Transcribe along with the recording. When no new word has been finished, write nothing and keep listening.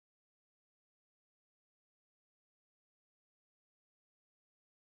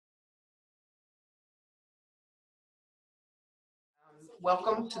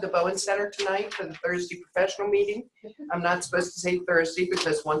welcome to the Bowen Center tonight for the Thursday professional meeting. I'm not supposed to say Thursday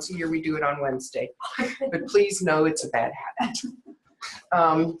because once a year we do it on Wednesday, but please know it's a bad habit.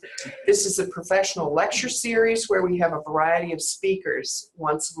 This is a professional lecture series where we have a variety of speakers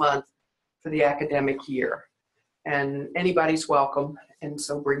once a month for the academic year. And anybody's welcome, and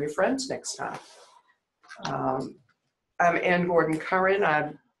so bring your friends next time. I'm Ann Gordon-Curran.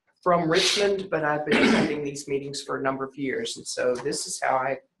 I'm from Richmond, but I've been attending these meetings for a number of years, and so this is how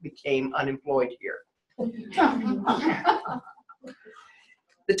I became unemployed here.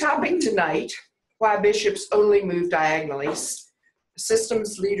 The topic tonight, why bishops only move diagonally,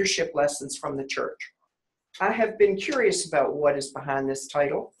 systems leadership lessons from the church. I have been curious about what is behind this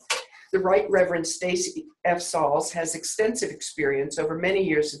title. The Right Reverend Stacy F. Sauls has extensive experience over many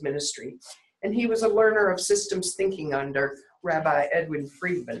years of ministry, and he was a learner of systems thinking under Rabbi Edwin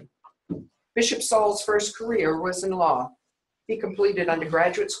Friedman. Bishop Sauls' first career was in law. He completed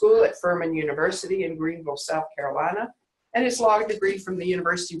undergraduate school at Furman University in Greenville, South Carolina, and his law degree from the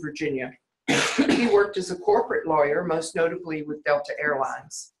University of Virginia. He worked as a corporate lawyer, most notably with Delta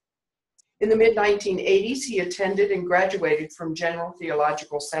Airlines. In the mid-1980s, he attended and graduated from General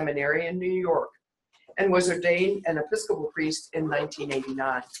Theological Seminary in New York and was ordained an Episcopal priest in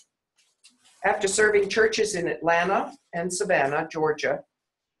 1989. After serving churches in Atlanta and Savannah, Georgia,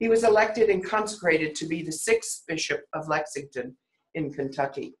 he was elected and consecrated to be the 6th Bishop of Lexington in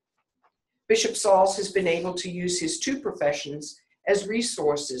Kentucky. Bishop Sauls has been able to use his two professions as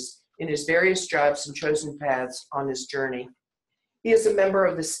resources in his various jobs and chosen paths on his journey. He is a member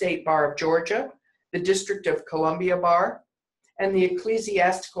of the State Bar of Georgia, the District of Columbia Bar, and the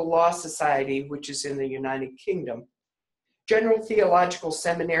Ecclesiastical Law Society, which is in the United Kingdom. General Theological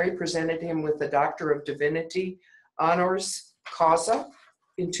Seminary presented him with the Doctor of Divinity honoris causa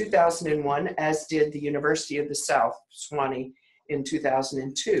in 2001, as did the University of the South, Sewanee, in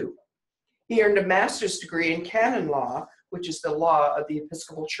 2002. He earned a master's degree in canon law, which is the law of the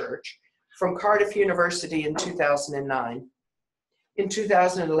Episcopal Church, from Cardiff University in 2009. In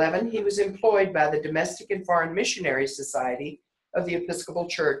 2011, he was employed by the Domestic and Foreign Missionary Society of the Episcopal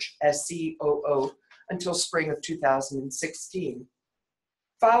Church as COO until spring of 2016.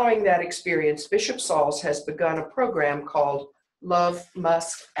 Following that experience, Bishop Sauls has begun a program called Love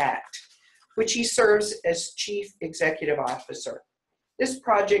Must Act, which he serves as Chief Executive Officer. This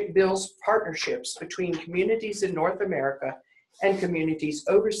project builds partnerships between communities in North America and communities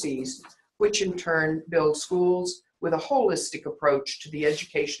overseas, which in turn build schools with a holistic approach to the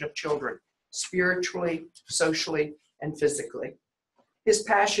education of children, spiritually, socially, and physically. His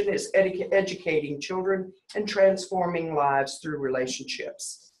passion is educating children and transforming lives through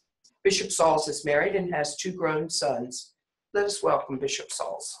relationships. Bishop Sauls is married and has 2 grown sons. Let us welcome Bishop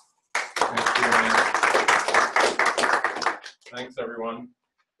Sauls. Thanks, everyone.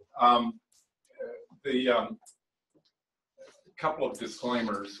 Couple of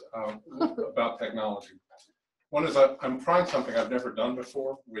disclaimers about technology. One is I'm trying something I've never done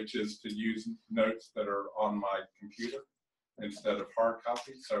before, which is to use notes that are on my computer instead of hard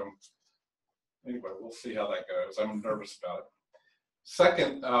copies. So anyway, we'll see how that goes. I'm nervous about it.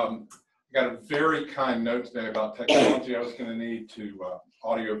 Second, I got a very kind note today about technology I was going to need to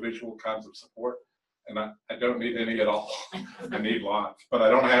audio-visual kinds of support, and I don't need any at all. I need lots, but I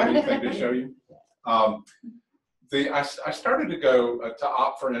don't have anything to show you. I started to go to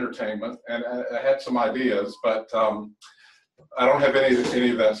opt for entertainment, and I had some ideas, but I don't have any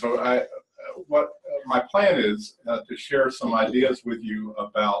of that. So what my plan is to share some ideas with you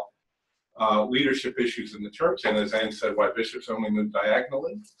about leadership issues in the church, and as Anne said, why bishops only move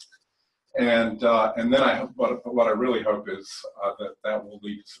diagonally. And then what I really hope is that will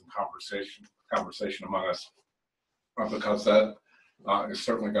lead to some conversation among us, because that is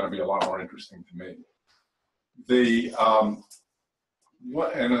certainly going to be a lot more interesting to me.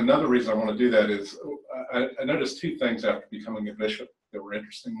 And another reason I want to do that is I noticed 2 things after becoming a bishop that were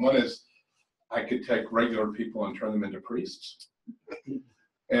interesting. One is I could take regular people and turn them into priests.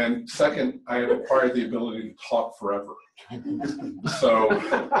 And second, I have acquired the ability to talk forever. So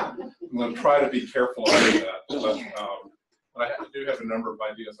I'm going to try to be careful about that. But I do have a number of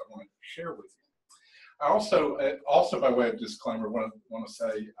ideas I want to share with you. I also by way of disclaimer, want to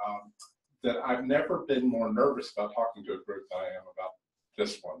say that I've never been more nervous about talking to a group than I am about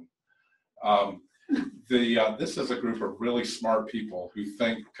this one. This is a group of really smart people who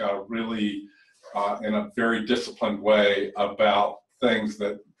think really in a very disciplined way about things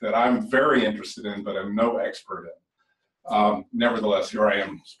that I'm very interested in, but I'm no expert in. Nevertheless, here I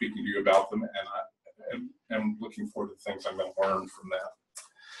am speaking to you about them, and I am looking forward to the things I'm going to learn from that.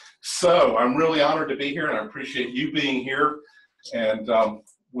 So I'm really honored to be here, and I appreciate you being here. And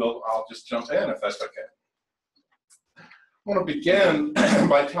I'll just jump in if that's okay. I want to begin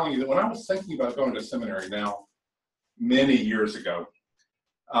by telling you that when I was thinking about going to seminary now, many years ago,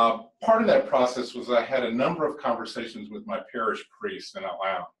 part of that process was I had a number of conversations with my parish priest in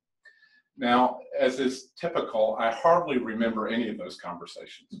Atlanta. Now, as is typical, I hardly remember any of those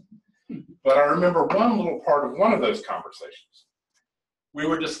conversations. But I remember one little part of one of those conversations. We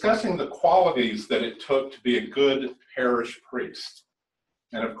were discussing the qualities that it took to be a good parish priest.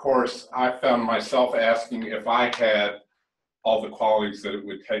 And of course, I found myself asking if I had all the qualities that it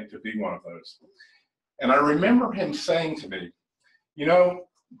would take to be one of those. And I remember him saying to me, you know,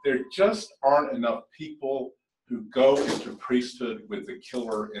 there just aren't enough people who go into priesthood with the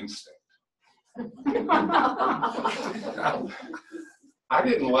killer instinct. I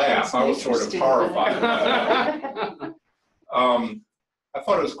didn't laugh. I was sort of horrified by that. I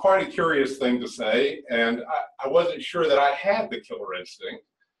thought it was quite a curious thing to say, and I wasn't sure that I had the killer instinct.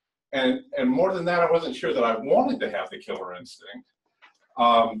 And more than that, I wasn't sure that I wanted to have the killer instinct.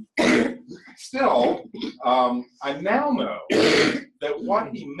 Still, I now know that what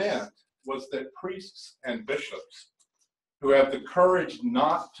he meant was that priests and bishops who have the courage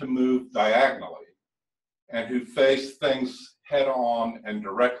not to move diagonally and who face things head on and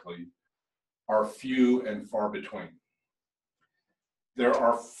directly are few and far between. There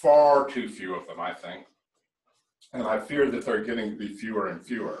are far too few of them, I think, and I fear that they're getting to be fewer and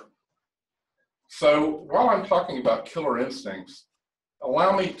fewer. So while I'm talking about killer instincts,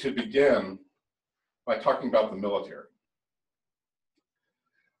 allow me to begin by talking about the military.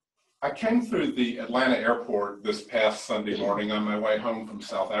 I came through the Atlanta airport this past Sunday morning on my way home from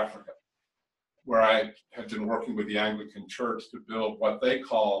South Africa, where I had been working with the Anglican Church to build what they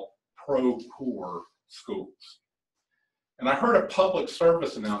call pro-poor schools. And I heard a public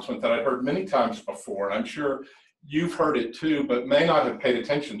service announcement that I'd heard many times before, and I'm sure you've heard it too, but may not have paid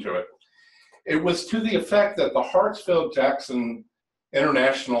attention to it. It was to the effect that the Hartsfield-Jackson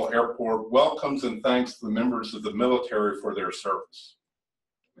International Airport welcomes and thanks the members of the military for their service.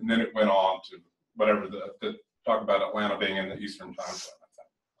 And then it went on to whatever the talk about Atlanta being in the Eastern time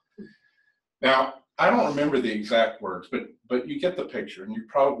zone. Now, I don't remember the exact words, but you get the picture, and you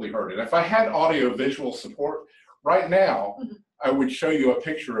probably heard it. If I had audio-visual support, right now, I would show you a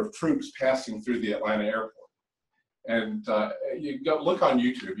picture of troops passing through the Atlanta airport. And you go look on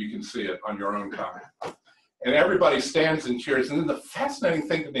YouTube, you can see it on your own time. And everybody stands and cheers. And then the fascinating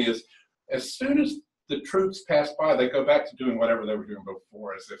thing to me is, as soon as the troops pass by, they go back to doing whatever they were doing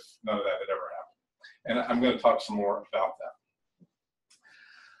before, as if none of that had ever happened. And I'm going to talk some more about that.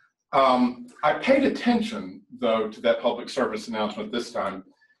 I paid attention, though, to that public service announcement this time,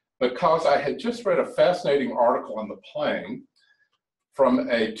 because I had just read a fascinating article on the plane from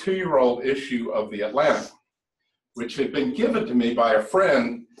a 2-year-old issue of the Atlantic, which had been given to me by a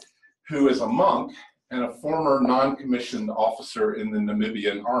friend who is a monk and a former non-commissioned officer in the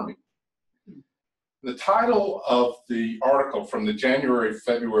Namibian army. The title of the article from the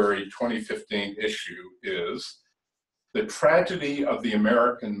January-February 2015 issue is "The Tragedy of the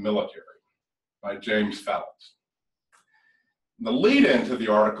American Military" by James Fallows. The lead-in to the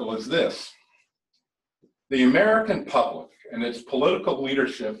article is this: the American public and its political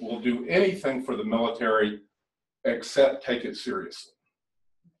leadership will do anything for the military except take it seriously.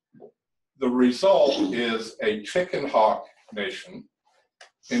 The result is a chicken hawk nation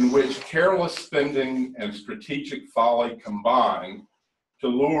in which careless spending and strategic folly combine to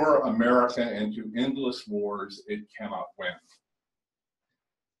lure America into endless wars it cannot win.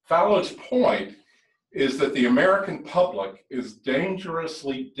 Fallows' point is that the American public is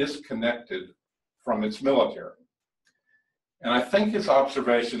dangerously disconnected from its military. And I think his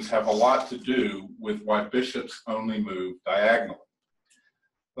observations have a lot to do with why bishops only move diagonally.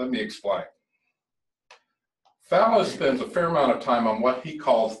 Let me explain. Fallows spends a fair amount of time on what he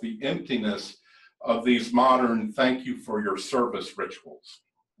calls the emptiness of these modern thank you for your service rituals,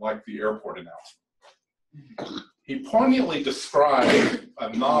 like the airport announcement. He poignantly described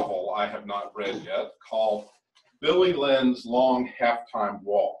a novel I have not read yet called Billy Lynn's Long Halftime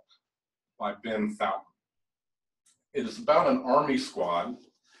Walk by Ben Fountain. It is about an army squad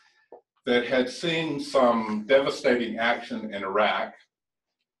that had seen some devastating action in Iraq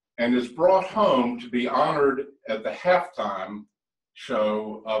and is brought home to be honored at the halftime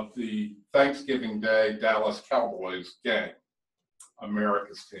show of the Thanksgiving Day Dallas Cowboys game,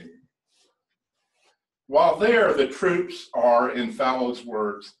 America's team. While there, the troops are, in Fallows'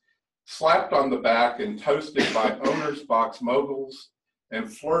 words, slapped on the back and toasted by owner's box moguls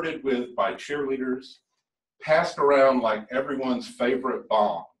and flirted with by cheerleaders, passed around like everyone's favorite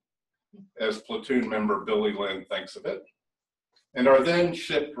bomb, as platoon member Billy Lynn thinks of it. and are then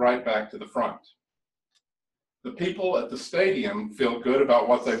shipped right back to the front. The people at the stadium feel good about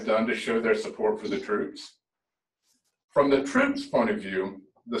what they've done to show their support for the troops. From the troops' point of view,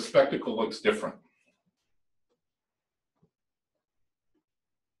 the spectacle looks different.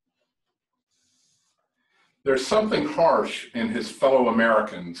 There's something harsh in his fellow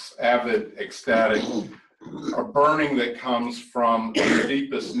Americans, avid, ecstatic, a burning that comes from the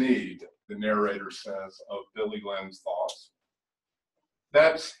deepest need, the narrator says, of Billy Lynn's thoughts.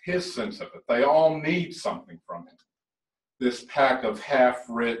 That's his sense of it. They all need something from him. This pack of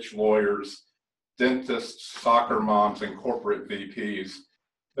half-rich lawyers, dentists, soccer moms, and corporate VPs,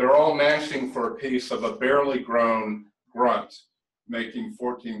 they're all gnashing for a piece of a barely grown grunt making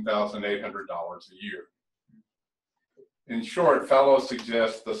 $14,800 a year. In short, Fallows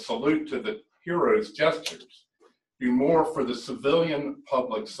suggests the salute to the hero's gestures do more for the civilian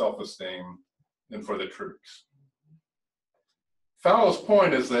public self-esteem than for the troops. Fallows'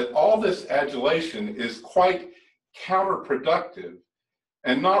 point is that all this adulation is quite counterproductive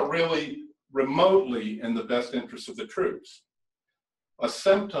and not really remotely in the best interest of the troops, a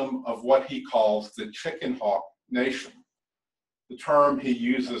symptom of what he calls the chicken hawk nation, the term he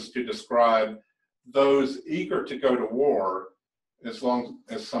uses to describe those eager to go to war as long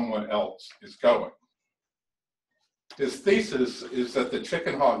as someone else is going. His thesis is that the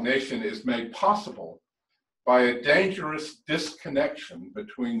chicken hawk nation is made possible by a dangerous disconnection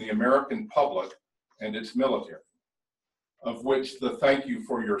between the American public and its military, of which the thank you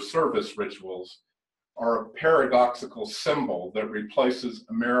for your service rituals are a paradoxical symbol that replaces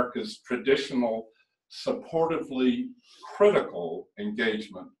America's traditional, supportively critical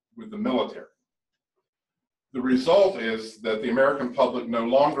engagement with the military. The result is that the American public no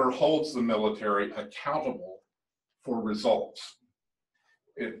longer holds the military accountable for results.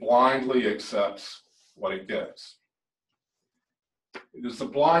 It blindly accepts what it gets. It is a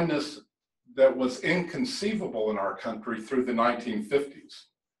blindness that was inconceivable in our country through the 1950s,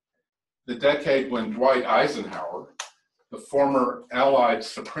 the decade when Dwight Eisenhower, the former Allied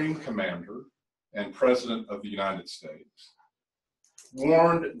Supreme Commander and President of the United States,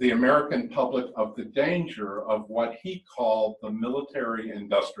 warned the American public of the danger of what he called the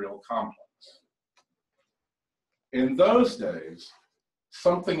military-industrial complex. In those days,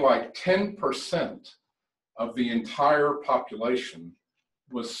 something like 10% of the entire population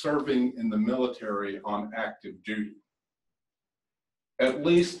was serving in the military on active duty. At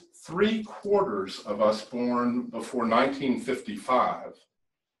least 3/4 of us born before 1955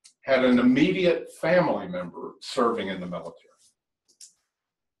 had an immediate family member serving in the military.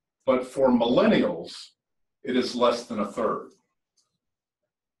 But for millennials, it is less than 1/3.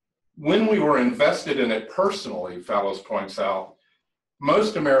 When we were invested in it personally, Fallows points out,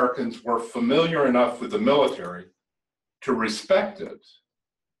 most Americans were familiar enough with the military to respect it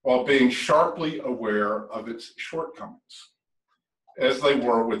while being sharply aware of its shortcomings, as they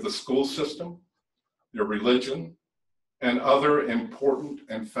were with the school system, their religion, and other important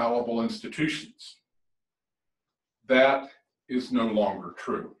and fallible institutions. That is no longer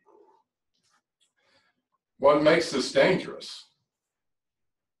true. What makes this dangerous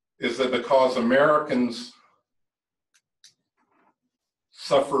is that because Americans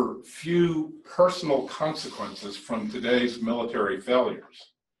suffer few personal consequences from today's military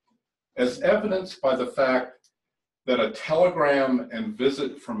failures, as evidenced by the fact that a telegram and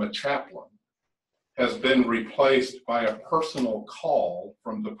visit from a chaplain has been replaced by a personal call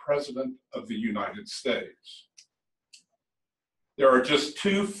from the President of the United States. There are just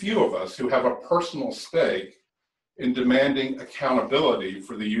too few of us who have a personal stake in demanding accountability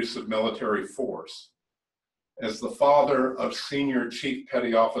for the use of military force, as the father of Senior Chief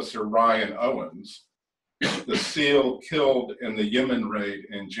Petty Officer Ryan Owens, the SEAL killed in the Yemen raid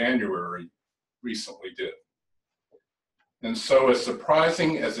in January, recently did. And so, as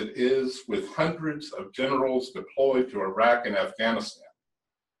surprising as it is, with hundreds of generals deployed to Iraq and Afghanistan,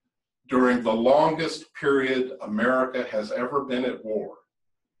 during the longest period America has ever been at war,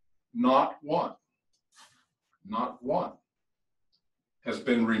 not one has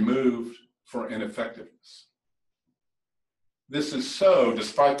been removed for ineffectiveness. This is so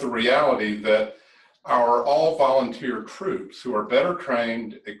despite the reality that our all-volunteer troops, who are better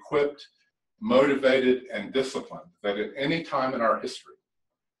trained, equipped, motivated, and disciplined than at any time in our history,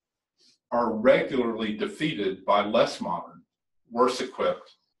 are regularly defeated by less modern, worse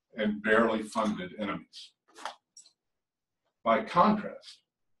equipped, and barely funded enemies. By contrast,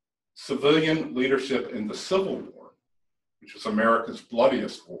 civilian leadership in the Civil War, which was America's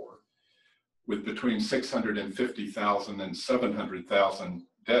bloodiest war, with between 650,000 and 700,000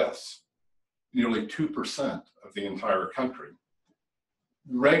 deaths, nearly 2% of the entire country,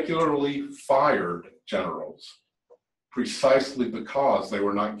 regularly fired generals precisely because they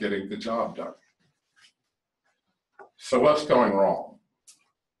were not getting the job done. So what's going wrong?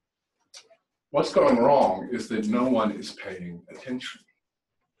 What's going wrong is that no one is paying attention.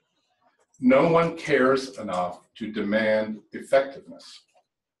 No one cares enough to demand effectiveness,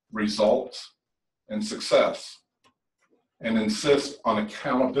 results, and success, and insist on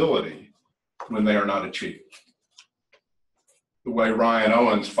accountability when they are not achieved. The way Ryan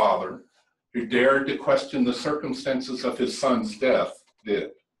Owen's father, who dared to question the circumstances of his son's death,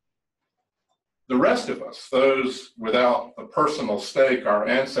 did. The rest of us, those without the personal stake our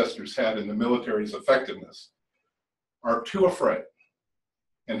ancestors had in the military's effectiveness, are too afraid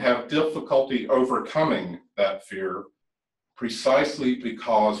and have difficulty overcoming that fear precisely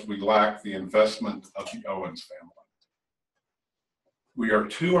because we lack the investment of the Owens family. We are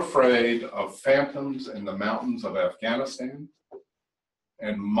too afraid of phantoms in the mountains of Afghanistan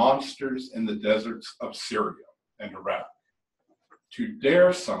and monsters in the deserts of Syria and Iraq to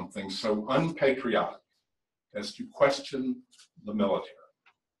dare something so unpatriotic as to question the military.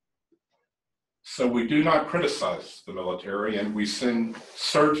 So we do not criticize the military, and we send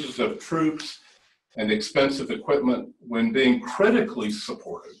surges of troops and expensive equipment when being critically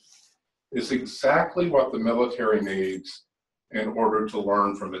supported is exactly what the military needs in order to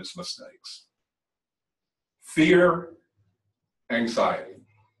learn from its mistakes. Fear, anxiety,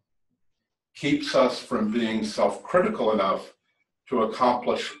 keeps us from being self-critical enough to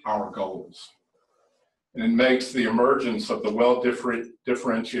accomplish our goals. And it makes the emergence of the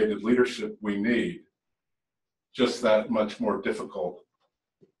well-differentiated leadership we need just that much more difficult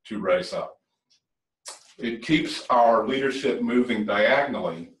to raise up. It keeps our leadership moving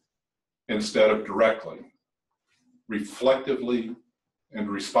diagonally instead of directly, reflectively and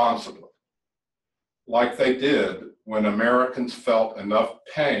responsibly, like they did when Americans felt enough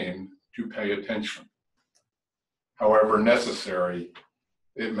pain to pay attention, however necessary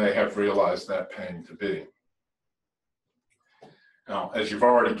it may have realized that pain to be. Now, as you've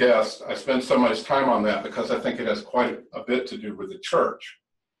already guessed, I spend so much time on that because I think it has quite a bit to do with the church,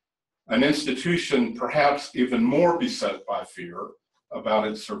 an institution perhaps even more beset by fear about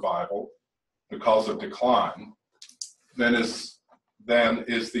its survival because of decline than is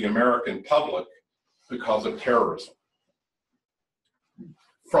the American public because of terrorism.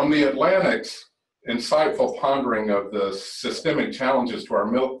 From the Atlantic's insightful pondering of the systemic challenges to our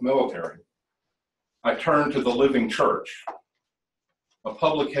military, I turn to The Living Church, a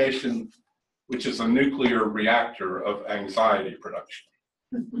publication which is a nuclear reactor of anxiety production.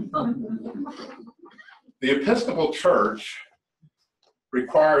 The Episcopal Church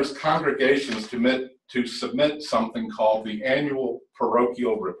requires congregations to submit something called the Annual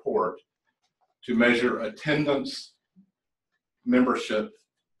Parochial Report to measure attendance, membership,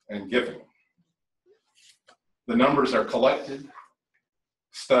 and giving. The numbers are collected,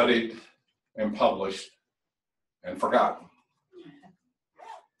 studied, and published, and forgotten.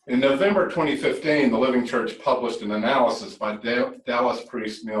 In November 2015, the Living Church published an analysis by Dallas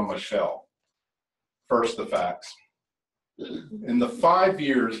priest Neil Michelle. First, the facts. In the 5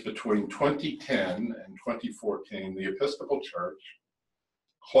 years between 2010 and 2014, the Episcopal Church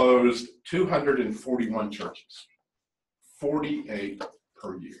closed 241 churches, 48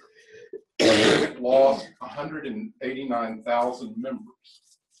 per year. Lost 189,000 members,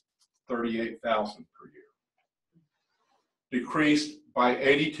 38,000 per year. Decreased by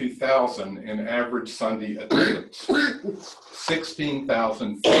 82,000 in average Sunday attendance,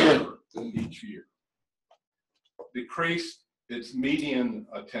 16,000 fewer each year. Decreased its median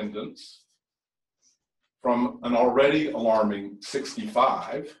attendance from an already alarming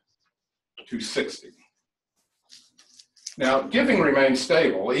 65 to 60. Now, giving remains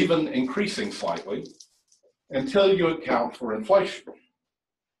stable, even increasing slightly, until you account for inflation,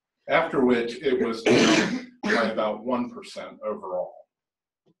 after which it was down by about 1% overall.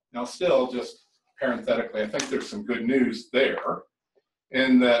 Now, still, just parenthetically, I think there's some good news there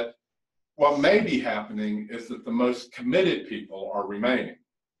in that what may be happening is that the most committed people are remaining.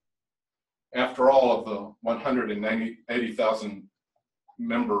 After all of the 180,000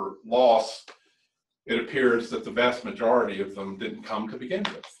 member loss, it appears that the vast majority of them didn't come to begin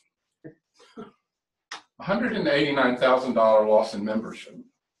with. $189,000 loss in membership.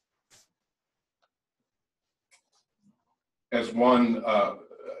 As one,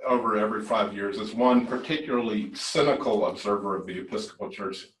 over every 5 years, as one particularly cynical observer of the Episcopal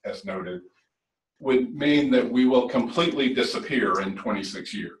Church has noted, would mean that we will completely disappear in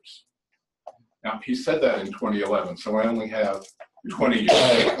 26 years. Now, he said that in 2011, so I only have 20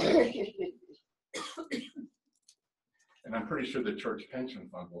 years. And I'm pretty sure the church pension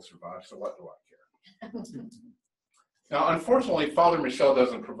fund will survive, so what do I care? Now, unfortunately, Father Michel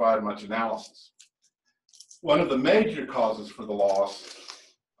doesn't provide much analysis. One of the major causes for the loss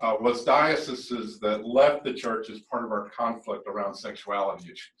was dioceses that left the church as part of our conflict around sexuality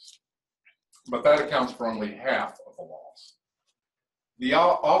issues. But that accounts for only half of the loss. The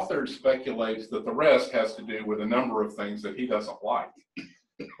author speculates that the rest has to do with a number of things that he doesn't like,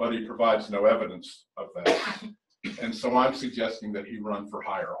 but he provides no evidence of that. And so I'm suggesting that he run for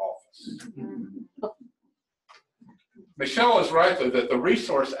higher office. Michel is right, though, that the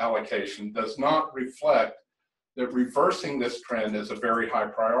resource allocation does not reflect that reversing this trend is a very high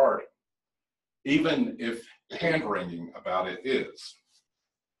priority, even if hand-wringing about it is.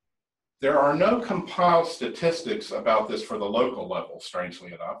 There are no compiled statistics about this for the local level,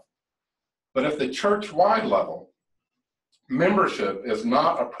 strangely enough, but at the church-wide level, membership is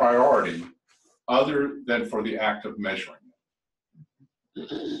not a priority other than for the act of measuring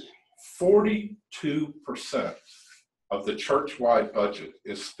it. 42% of the church-wide budget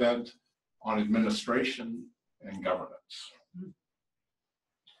is spent on administration and governance.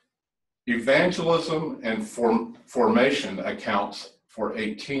 Evangelism and formation accounts for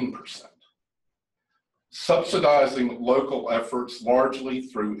 18%. Subsidizing local efforts largely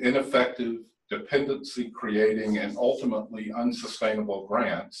through ineffective, dependency-creating, and ultimately unsustainable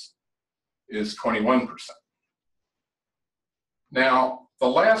grants is 21%. Now, the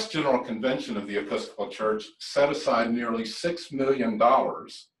last General Convention of the Episcopal Church set aside nearly $6 million,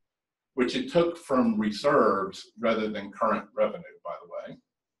 which it took from reserves rather than current revenue, by the way.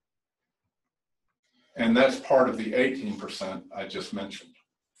 And that's part of the 18% I just mentioned.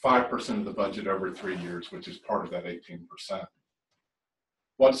 5% of the budget over 3 years, which is part of that 18%.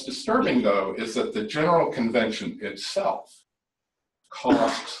 What's disturbing, though, is that the General Convention itself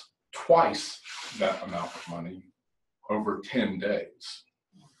costs twice that amount of money over 10 days.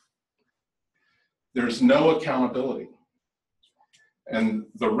 There's no accountability. And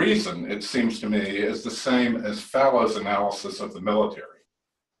the reason, it seems to me, is the same as Fallow's analysis of the military.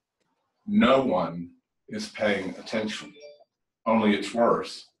 No one is paying attention, only it's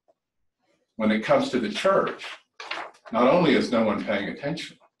worse. When it comes to the church, not only is no one paying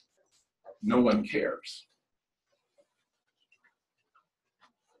attention, no one cares.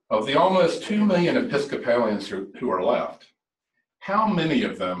 Of the almost 2 million Episcopalians who are left, how many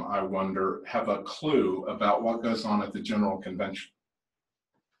of them, I wonder, have a clue about what goes on at the General Convention?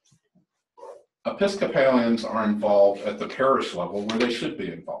 Episcopalians are involved at the parish level where they should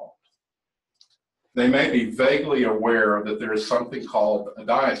be involved. They may be vaguely aware that there is something called a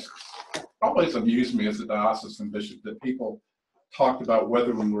diocese. It always amused me as a diocesan bishop that people talked about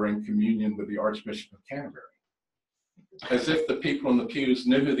whether we were in communion with the Archbishop of Canterbury, as if the people in the pews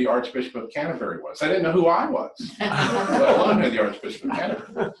knew who the Archbishop of Canterbury was. They didn't know who I was, let alone who the Archbishop of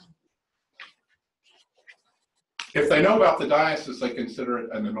Canterbury was. If they know about the diocese, they consider it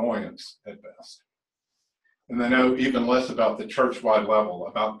an annoyance at best. And they know even less about the church-wide level,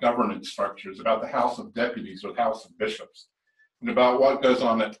 about governance structures, about the House of Deputies or the House of Bishops, and about what goes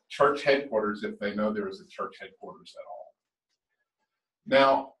on at church headquarters if they know there is a church headquarters at all.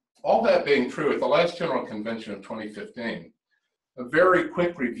 Now, all that being true, at the last General Convention of 2015, a very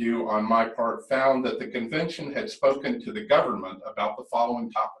quick review on my part found that the convention had spoken to the government about the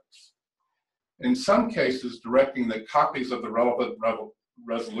following topics. In some cases, directing that copies of the relevant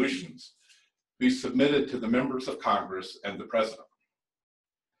resolutions be submitted to the members of Congress and the President.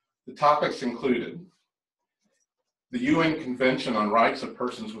 The topics included the UN Convention on Rights of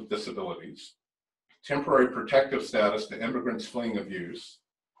Persons with Disabilities, temporary protective status to immigrants fleeing abuse,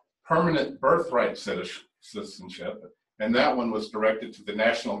 permanent birthright citizenship, and that one was directed to the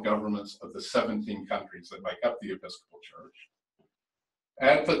national governments of the 17 countries that make up the Episcopal Church,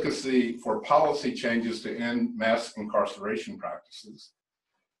 advocacy for policy changes to end mass incarceration practices,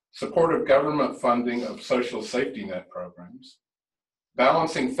 support of government funding of social safety net programs,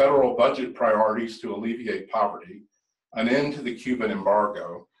 balancing federal budget priorities to alleviate poverty, an end to the Cuban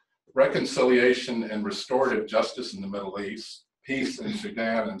embargo, reconciliation and restorative justice in the Middle East, peace in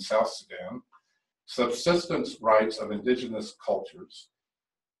Sudan and South Sudan, subsistence rights of indigenous cultures,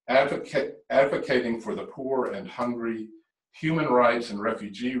 advocating for the poor and hungry, human rights and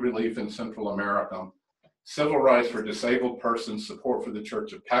refugee relief in Central America, civil rights for disabled persons, support for the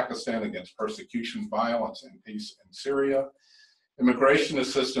Church of Pakistan against persecution, violence, and peace in Syria, immigration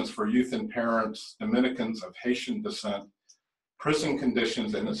assistance for youth and parents, Dominicans of Haitian descent, prison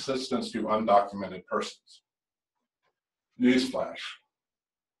conditions, and assistance to undocumented persons. Newsflash,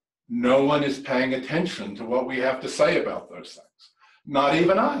 no one is paying attention to what we have to say about those things, not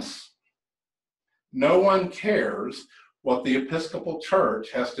even us. No one cares what the Episcopal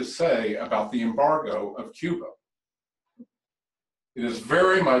Church has to say about the embargo of Cuba. It is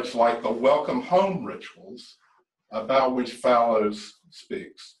very much like the welcome home rituals about which Fallows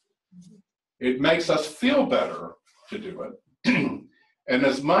speaks. It makes us feel better to do it. And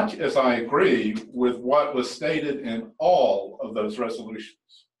as much as I agree with what was stated in all of those resolutions,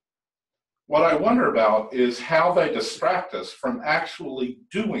 what I wonder about is how they distract us from actually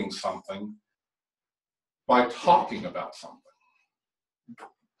doing something by talking about something. I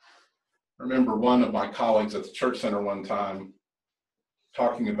remember one of my colleagues at the Church Center one time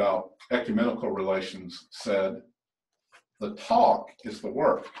talking about ecumenical relations said, "The talk is the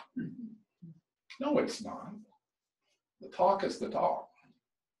work." No, it's not. The talk is the talk.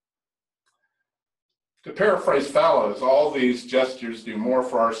 To paraphrase Fallows, all these gestures do more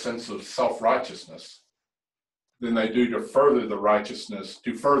for our sense of self-righteousness than they do to further righteousness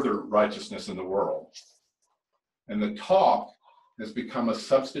in the world. And the talk has become a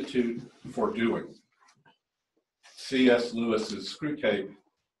substitute for doing. C.S. Lewis's Screwtape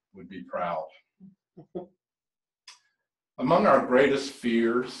would be proud. Among our greatest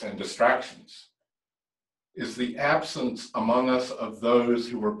fears and distractions is the absence among us of those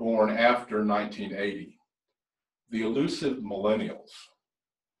who were born after 1980, the elusive millennials.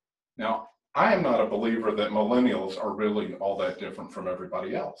 Now, I am not a believer that millennials are really all that different from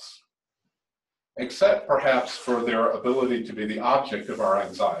everybody else, except perhaps for their ability to be the object of our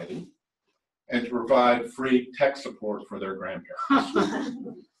anxiety and to provide free tech support for their grandparents.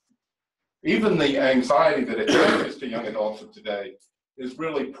 Even the anxiety that attaches to young adults of today is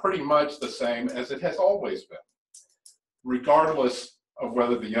really pretty much the same as it has always been, regardless of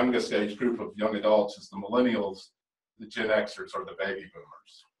whether the youngest age group of young adults is the millennials, the Gen Xers, or the baby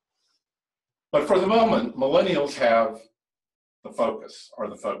boomers. But for the moment, millennials have the focus.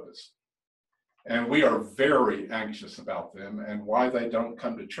 And we are very anxious about them and why they don't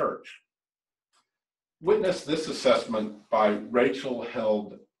come to church. Witness this assessment by Rachel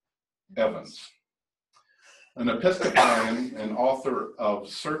Held Evans, an Episcopalian and author of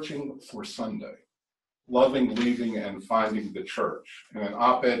Searching for Sunday, Loving, Leaving, and Finding the Church, in an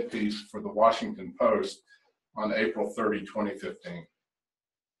op-ed piece for the Washington Post on April 30, 2015.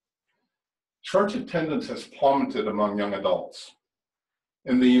 Church attendance has plummeted among young adults.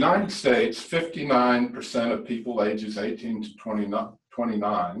 In the United States, 59% of people ages 18 to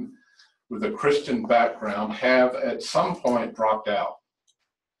 29 with a Christian background have at some point dropped out.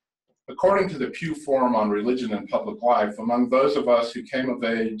 According to the Pew Forum on Religion and Public Life, among those of us who came of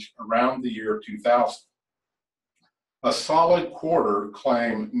age around the year 2000, a solid quarter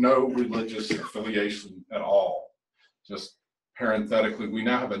claim no religious affiliation at all. Just parenthetically, we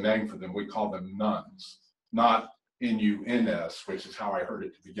now have a name for them. We call them nuns, not N-U-N-S, which is how I heard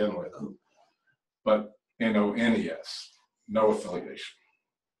it to begin with, but N-O-N-E-S, no affiliation.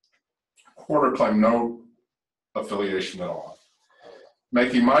 Quarter claim no affiliation at all,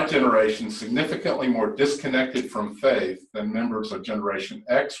 making my generation significantly more disconnected from faith than members of Generation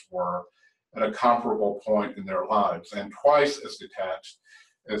X were at a comparable point in their lives, and twice as detached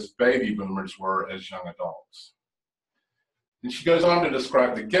as baby boomers were as young adults. And she goes on to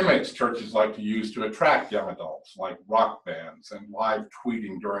describe the gimmicks churches like to use to attract young adults, like rock bands and live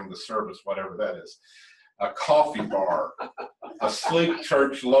tweeting during the service, whatever that is, a coffee bar, a sleek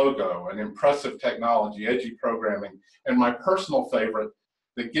church logo, an impressive technology, edgy programming, and my personal favorite,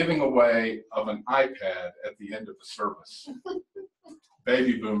 the giving away of an iPad at the end of the service.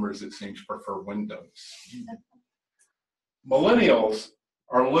 Baby boomers, it seems, prefer Windows. Millennials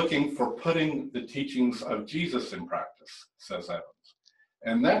are looking for putting the teachings of Jesus in practice, says Evans.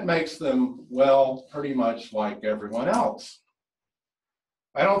 And that makes them, well, pretty much like everyone else.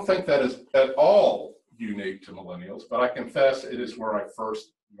 I don't think that is at all unique to millennials, but I confess it is where I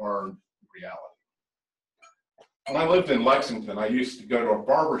first learned reality. When I lived in Lexington, I used to go to a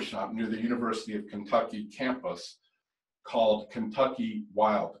barber shop near the University of Kentucky campus called Kentucky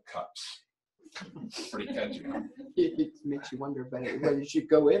Wild Cuts. Pretty catchy, huh? It makes you wonder whether you should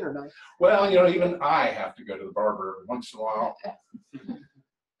go in or not. Well, you know, even I have to go to the barber once in a while.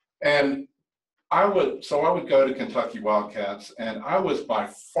 And I would go to Kentucky Wildcats, and I was by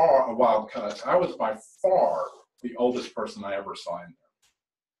far the oldest person I ever saw in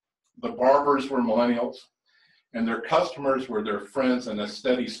there. The barbers were millennials, and their customers were their friends and a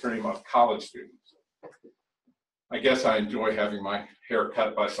steady stream of college students. I guess I enjoy having my hair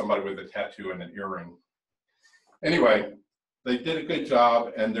cut by somebody with a tattoo and an earring. Anyway, they did a good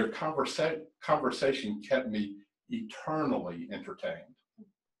job, and their conversation kept me eternally entertained.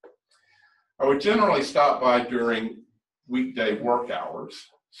 I would generally stop by during weekday work hours,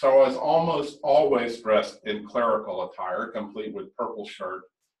 so I was almost always dressed in clerical attire, complete with purple shirt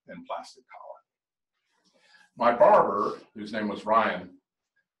and plastic collar. My barber, whose name was Ryan,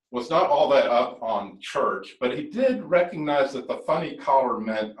 was not all that up on church, but he did recognize that the funny collar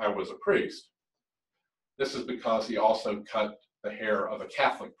meant I was a priest. This is because he also cut the hair of a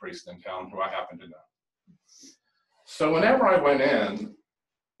Catholic priest in town who I happen to know. So whenever I went in,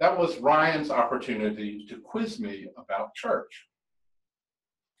 that was Ryan's opportunity to quiz me about church.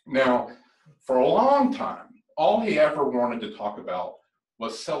 Now, for a long time, all he ever wanted to talk about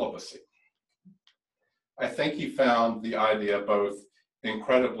was celibacy. I think he found the idea both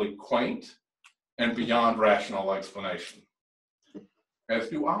incredibly quaint and beyond rational explanation. As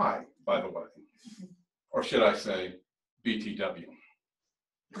do I, by the way. Or should I say, BTW.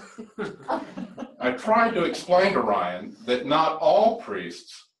 I tried to explain to Ryan that not all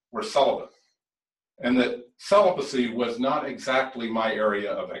priests were celibate, and that celibacy was not exactly my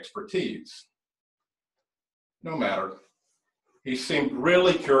area of expertise. No matter. He seemed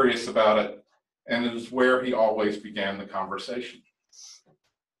really curious about it, and it was where he always began the conversation.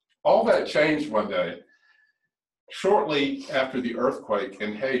 All that changed one day, shortly after the earthquake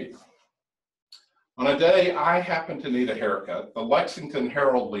in Haiti. On a day I happened to need a haircut, the Lexington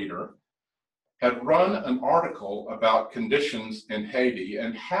Herald leader had run an article about conditions in Haiti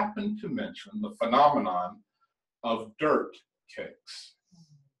and happened to mention the phenomenon of dirt cakes,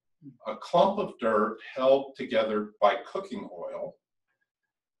 a clump of dirt held together by cooking oil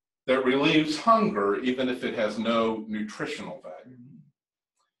that relieves hunger even if it has no nutritional value,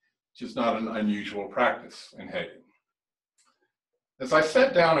 which is not an unusual practice in Haiti. As I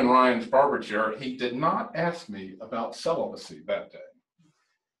sat down in Ryan's barber chair, he did not ask me about celibacy that day.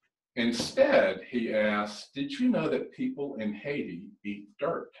 Instead, he asked, "Did you know that people in Haiti eat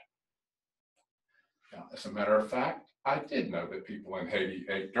dirt?" Now, as a matter of fact, I did know that people in Haiti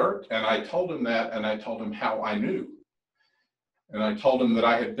ate dirt, and I told him that, and I told him how I knew. And I told him that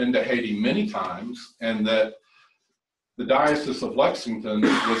I had been to Haiti many times, and that the Diocese of Lexington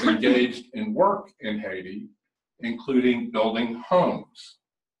was engaged in work in Haiti, including building homes.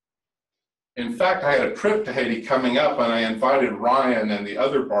 In fact, I had a trip to Haiti coming up, and I invited Ryan and the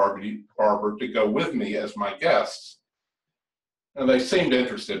other barber to go with me as my guests. And they seemed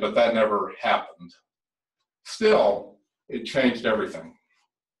interested, but that never happened. Still, it changed everything.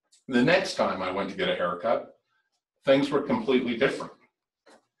 The next time I went to get a haircut, things were completely different.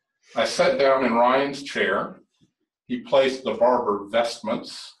 I sat down in Ryan's chair. He placed the barber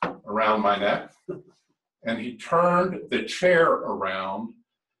vestments around my neck, and he turned the chair around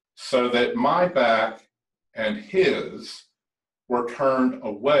so that my back and his were turned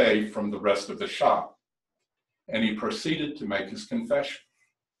away from the rest of the shop. And he proceeded to make his confession.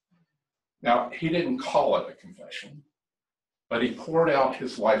 Now, he didn't call it a confession, but he poured out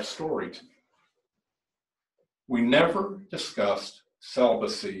his life story to me. We never discussed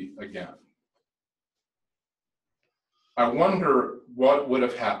celibacy again. I wonder what would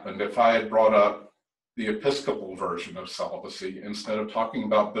have happened if I had brought up the Episcopal version of celibacy instead of talking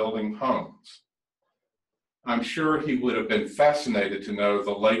about building homes. I'm sure he would have been fascinated to know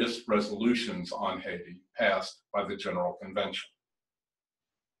the latest resolutions on Haiti passed by the General Convention.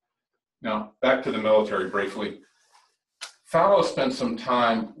 Now, back to the military briefly. Fallow spent some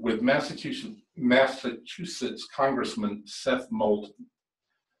time with Massachusetts Congressman Seth Moulton,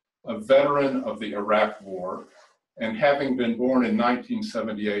 a veteran of the Iraq War, and having been born in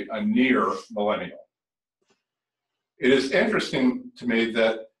 1978, a near millennial. It is interesting to me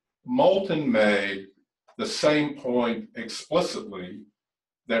that Moulton made the same point explicitly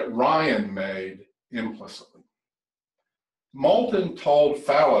that Ryan made implicitly. Moulton told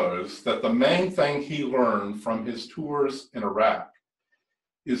Fallows that the main thing he learned from his tours in Iraq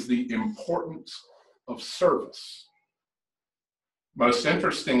is the importance of service. Most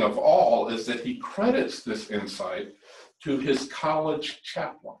interesting of all is that he credits this insight to his college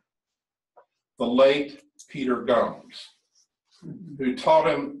chaplain, the late Peter Gomes, who taught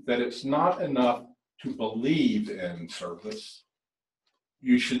him that it's not enough to believe in service.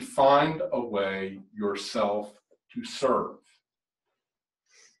 You should find a way yourself to serve.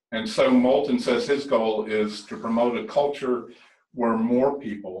 And so Moulton says his goal is to promote a culture where more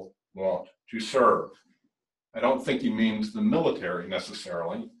people want to serve. I don't think he means the military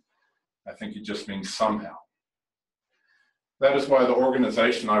necessarily. I think he just means somehow. That is why the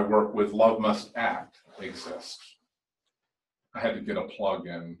organization I work with, Love Must Act, exists. I had to get a plug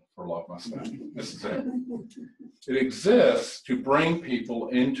in for Love Must Act. This is it. It exists to bring people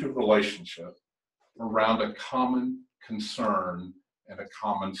into relationship around a common concern and a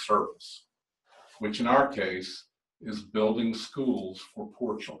common service, which in our case is building schools for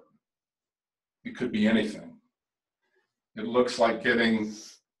poor children. It could be anything. It looks like getting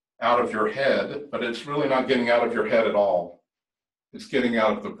out of your head, but it's really not getting out of your head at all. It's getting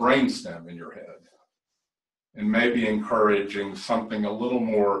out of the brainstem in your head and maybe encouraging something a little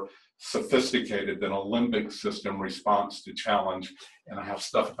more sophisticated than a limbic system response to challenge. And I have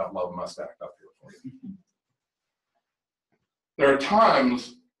stuff about love must act up here for you. There are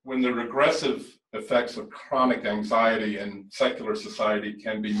times when the regressive effects of chronic anxiety in secular society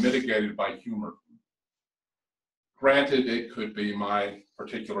can be mitigated by humor. Granted, it could be my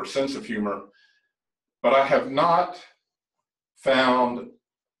particular sense of humor, but I have not found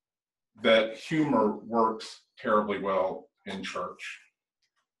that humor works terribly well in church.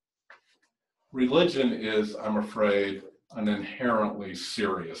 Religion is, I'm afraid, an inherently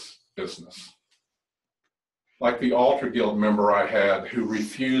serious business. Like the altar guild member I had who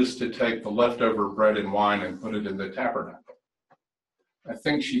refused to take the leftover bread and wine and put it in the tabernacle. I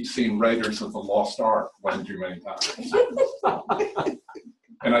think she'd seen Raiders of the Lost Ark one too many times.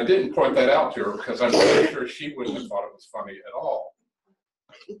 And I didn't point that out to her because I'm pretty sure she wouldn't have thought it was funny at all.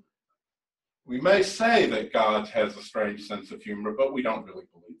 We may say that God has a strange sense of humor, but we don't really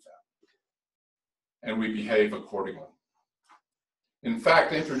believe that. And we behave accordingly. In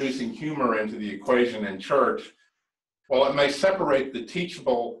fact, introducing humor into the equation in church, while it may separate the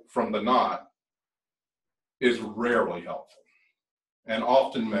teachable from the not, is rarely helpful and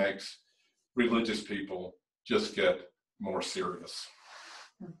often makes religious people just get more serious.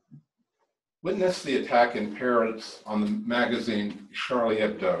 Witness the attack in Paris on the magazine Charlie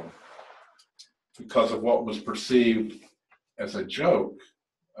Hebdo because of what was perceived as a joke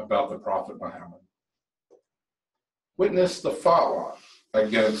about the Prophet Muhammad. Witness the fatwa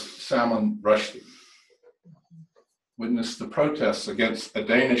against Salman Rushdie. Witness the protests against a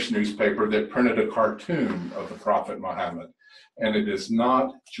Danish newspaper that printed a cartoon of the Prophet Muhammad, and it is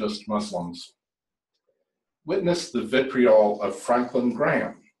not just Muslims. Witness the vitriol of Franklin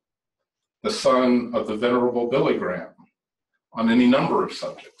Graham, the son of the Venerable Billy Graham, on any number of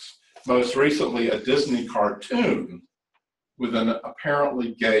subjects. Most recently, a Disney cartoon with an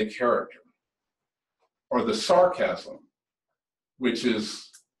apparently gay character. Or the sarcasm, which is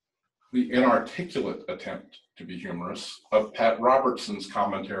the inarticulate attempt to be humorous of Pat Robertson's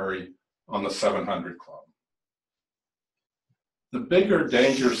commentary on the 700 Club. The bigger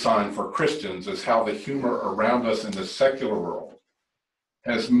danger sign for Christians is how the humor around us in the secular world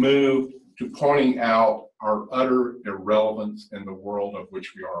has moved to pointing out our utter irrelevance in the world of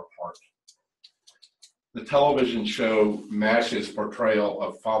which we are a part. The television show MASH's portrayal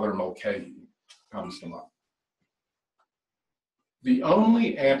of Father Mulcahy comes to mind. The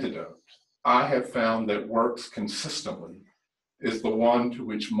only antidote I have found that works consistently is the one to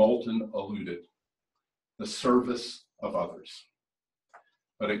which Moulton alluded, the service of others.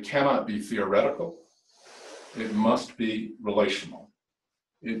 But it cannot be theoretical. It must be relational.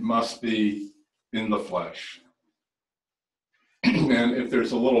 It must be in the flesh. And if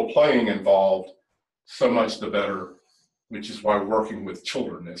there's a little playing involved, so much the better, which is why working with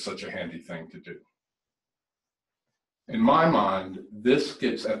children is such a handy thing to do. In my mind, this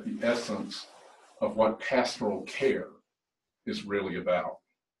gets at the essence of what pastoral care is really about.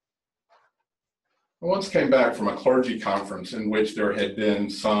 I once came back from a clergy conference in which there had been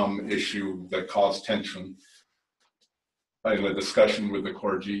some issue that caused tension in a discussion with the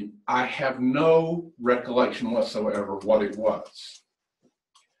clergy. I have no recollection whatsoever what it was.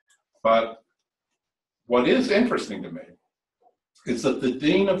 But what is interesting to me is that the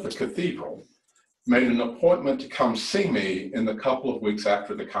dean of the cathedral made an appointment to come see me in the couple of weeks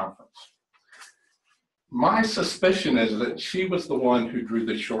after the conference. My suspicion is that she was the one who drew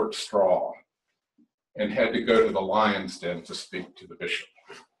the short straw and had to go to the lion's den to speak to the bishop.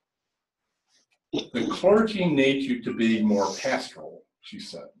 The clergy need you to be more pastoral, she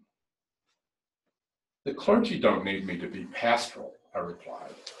said. The clergy don't need me to be pastoral, I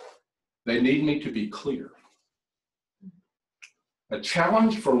replied. They need me to be clear. A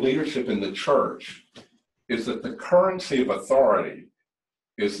challenge for leadership in the church is that the currency of authority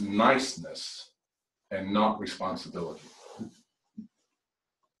is niceness and not responsibility.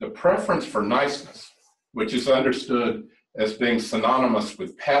 The preference for niceness, which is understood as being synonymous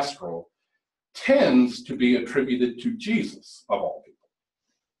with pastoral, tends to be attributed to Jesus, of all people.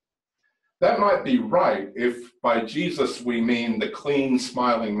 That might be right if by Jesus we mean the clean,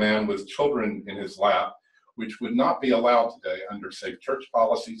 smiling man with children in his lap, which would not be allowed today under safe church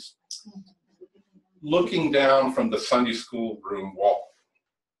policies, looking down from the Sunday school room wall.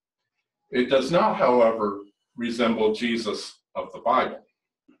 It does not, however, resemble Jesus of the Bible.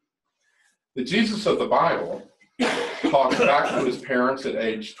 The Jesus of the Bible talked back to his parents at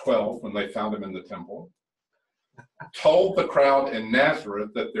age 12 when they found him in the temple, told the crowd in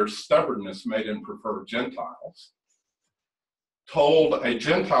Nazareth that their stubbornness made him prefer Gentiles, told a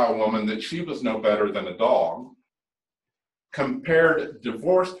Gentile woman that she was no better than a dog, compared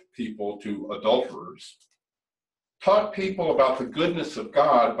divorced people to adulterers, taught people about the goodness of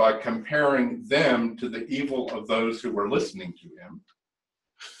God by comparing them to the evil of those who were listening to him,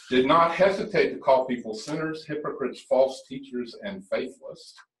 did not hesitate to call people sinners, hypocrites, false teachers, and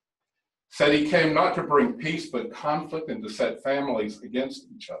faithless, said he came not to bring peace but conflict and to set families against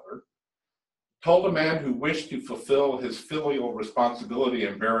each other, told a man who wished to fulfill his filial responsibility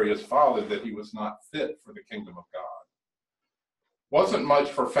and bury his father that he was not fit for the kingdom of God. Wasn't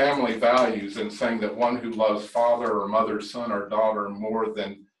much for family values in saying that one who loves father or mother, son or daughter more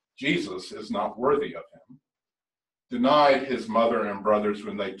than Jesus is not worthy of him. Denied his mother and brothers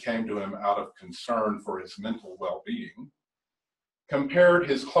when they came to him out of concern for his mental well-being. Compared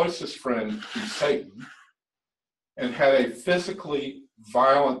his closest friend to Satan and had a physically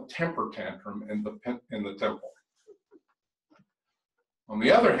violent temper tantrum in the temple. On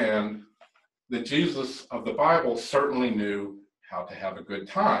the other hand, the Jesus of the Bible certainly knew how to have a good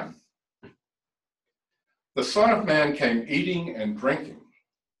time. The Son of Man came eating and drinking.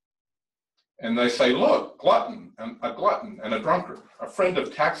 And they say, look, a glutton and a drunkard, a friend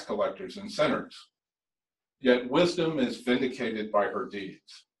of tax collectors and sinners. Yet wisdom is vindicated by her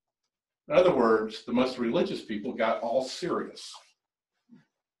deeds. In other words, the most religious people got all serious.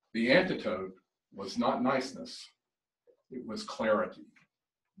 The antidote was not niceness, it was clarity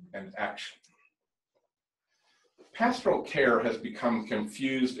and action. Pastoral care has become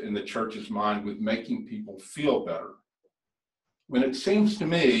confused in the church's mind with making people feel better, when it seems to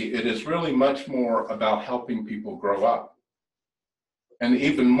me it is really much more about helping people grow up, and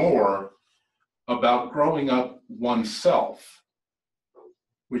even more about growing up oneself,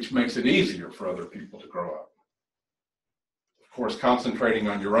 which makes it easier for other people to grow up. Of course, concentrating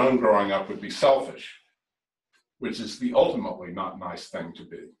on your own growing up would be selfish, which is the ultimately not nice thing to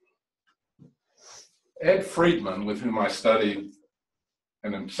be. Ed Friedman, with whom I studied,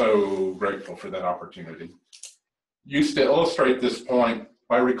 and I'm so grateful for that opportunity, used to illustrate this point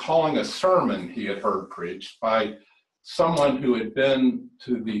by recalling a sermon he had heard preached by someone who had been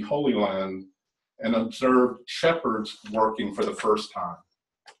to the Holy Land and observed shepherds working for the first time.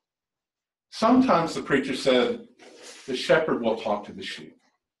 Sometimes the preacher said, the shepherd will talk to the sheep.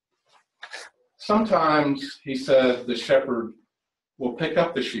 Sometimes, he said, the shepherd will pick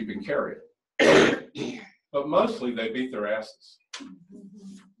up the sheep and carry it. But mostly they beat their asses.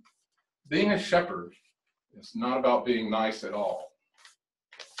 Being a shepherd is not about being nice at all.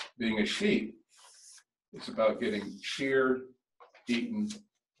 Being a sheep is about getting sheared, eaten,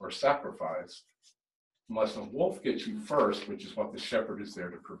 or sacrificed, unless a wolf gets you first, which is what the shepherd is there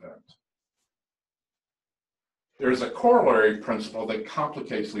to prevent. There is a corollary principle that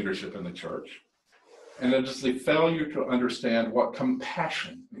complicates leadership in the church, and it is the failure to understand what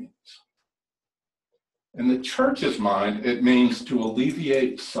compassion means. In the church's mind, it means to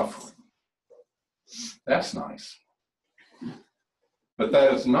alleviate suffering. That's nice. But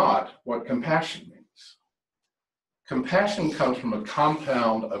that is not what compassion means. Compassion comes from a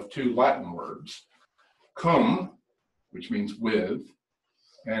compound of two Latin words, cum, which means with,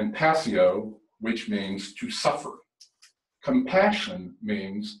 and passio, which means to suffer. Compassion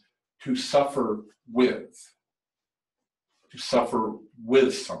means to suffer with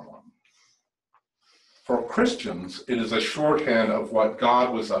someone. For Christians, it is a shorthand of what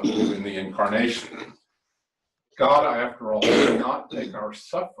God was up to in the incarnation. God, after all, did not take our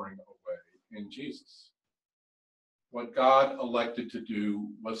suffering away in Jesus. What God elected to do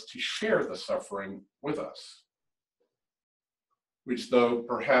was to share the suffering with us, which, though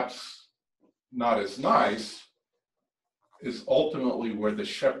perhaps not as nice, is ultimately where the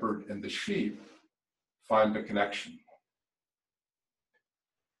shepherd and the sheep find the connection.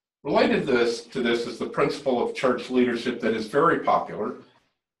 Related to this is the principle of church leadership that is very popular,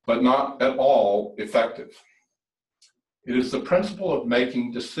 but not at all effective. It is the principle of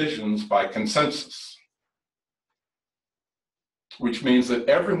making decisions by consensus, which means that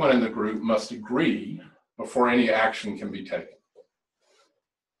everyone in the group must agree before any action can be taken,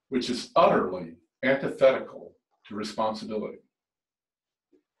 which is utterly antithetical to responsibility.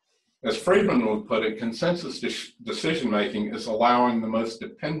 As Friedman would put it, consensus decision-making is allowing the most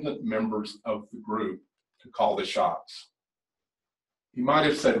dependent members of the group to call the shots. He might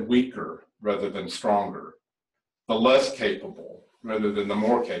have said weaker rather than stronger, the less capable rather than the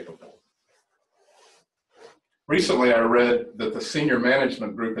more capable. Recently, I read that the senior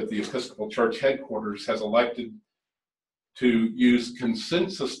management group at the Episcopal Church headquarters has elected to use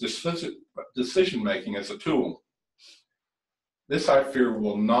consensus decision-making as a tool. This, I fear,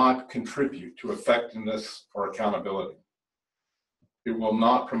 will not contribute to effectiveness or accountability. It will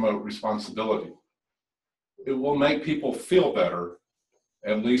not promote responsibility. It will make people feel better,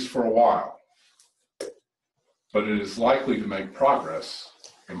 at least for a while, but it is likely to make progress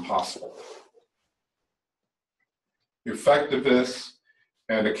impossible. Effectiveness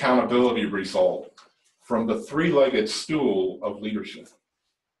and accountability result from the three-legged stool of leadership: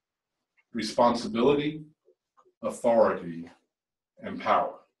 responsibility, authority, and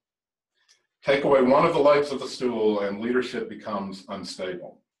power. Take away one of the legs of the stool and leadership becomes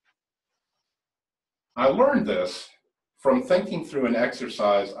unstable. I learned this from thinking through an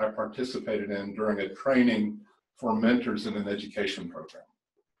exercise I participated in during a training for mentors in an education program.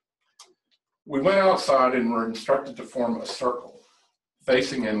 We went outside and were instructed to form a circle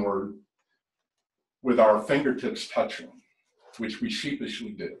facing inward with our fingertips touching, which we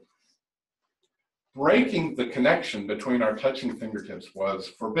sheepishly did. Breaking the connection between our touching fingertips was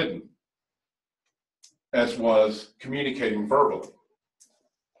forbidden, as was communicating verbally.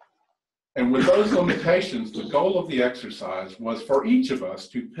 And with those limitations, the goal of the exercise was for each of us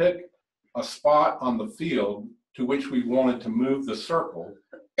to pick a spot on the field to which we wanted to move the circle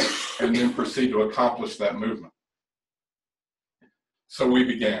and then proceed to accomplish that movement. So we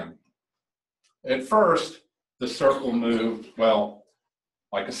began. At first, the circle moved, well,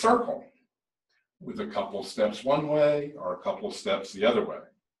 like a circle, with a couple of steps one way or a couple of steps the other way.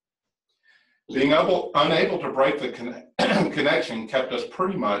 Being unable to break the connection kept us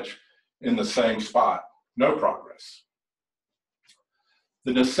pretty much in the same spot, no progress.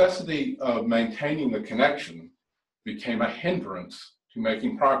 The necessity of maintaining the connection became a hindrance to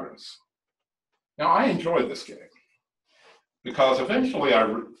making progress. Now, I enjoyed this game because eventually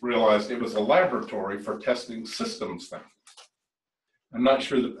I realized it was a laboratory for testing systems things. I'm not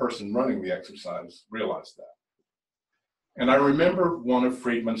sure the person running the exercise realized that. And I remembered one of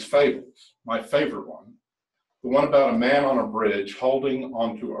Friedman's fables, my favorite one, the one about a man on a bridge holding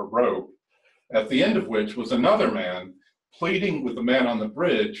onto a rope, at the end of which was another man pleading with the man on the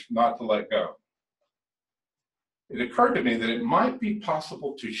bridge not to let go. It occurred to me that it might be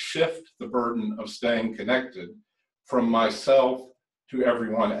possible to shift the burden of staying connected from myself to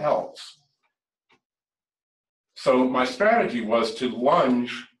everyone else. So my strategy was to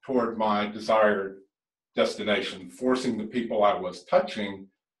lunge toward my desired destination, forcing the people I was touching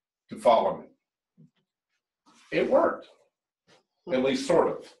to follow me. It worked, at least sort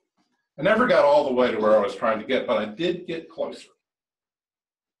of. I never got all the way to where I was trying to get, but I did get closer.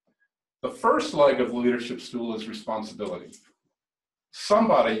 The first leg of the leadership stool is responsibility.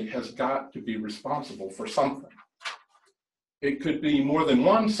 Somebody has got to be responsible for something. It could be more than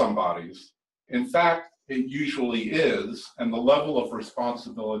one somebody's. In fact, it usually is, and the level of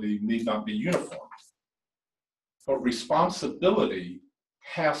responsibility need not be uniform. But responsibility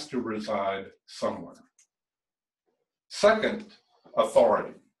has to reside somewhere. Second,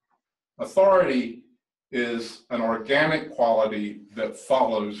 authority. Authority is an organic quality that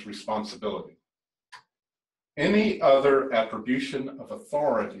follows responsibility. Any other attribution of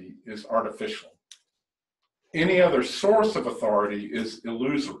authority is artificial. Any other source of authority is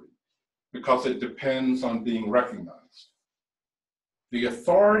illusory because it depends on being recognized. The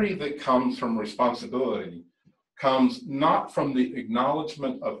authority that comes from responsibility comes not from the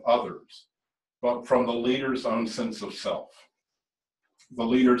acknowledgement of others, but from the leader's own sense of self, the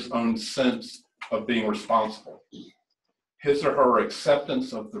leader's own sense of being responsible, his or her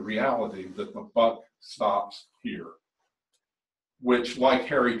acceptance of the reality that the buck stops here, which, like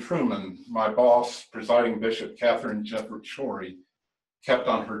Harry Truman, my boss, presiding bishop Catherine Jeffrett Shorey, kept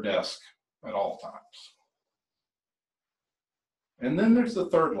on her desk at all times. And then there's the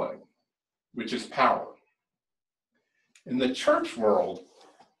third leg, which is power. In the church world,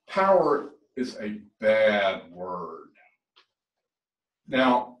 power is a bad word.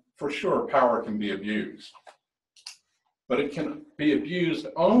 Now, for sure, power can be abused, but it can be abused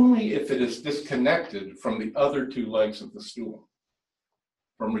only if it is disconnected from the other two legs of the stool,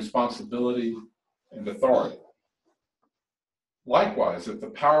 from responsibility and authority. Likewise, if the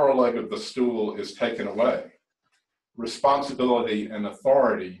power leg of the stool is taken away, responsibility and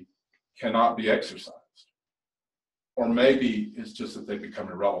authority cannot be exercised. Or maybe it's just that they become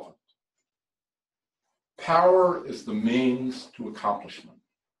irrelevant. Power is the means to accomplishment.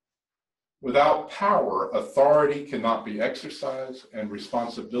 Without power, authority cannot be exercised and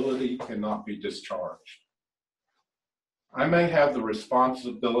responsibility cannot be discharged. I may have the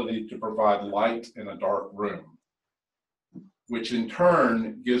responsibility to provide light in a dark room, which in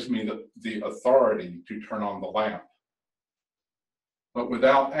turn gives me the authority to turn on the lamp. But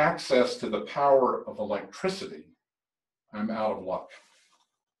without access to the power of electricity, I'm out of luck.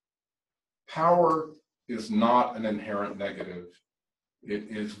 Power is not an inherent negative. It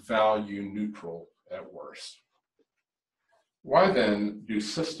is value neutral at worst. Why then do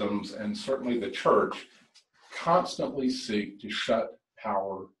systems, and certainly the church, constantly seek to shut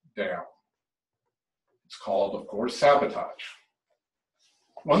power down? It's called, of course, sabotage.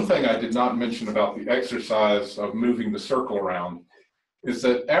 One thing I did not mention about the exercise of moving the circle around is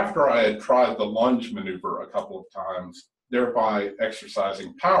that after I had tried the lunge maneuver a couple of times, thereby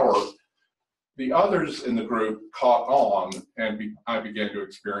exercising power, the others in the group caught on and I began to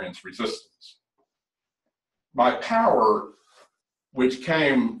experience resistance. My power, which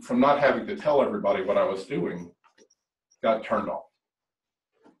came from not having to tell everybody what I was doing, got turned off.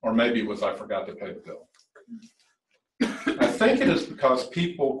 Or maybe it was I forgot to pay the bill. I think it is because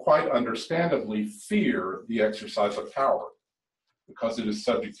people quite understandably fear the exercise of power because it is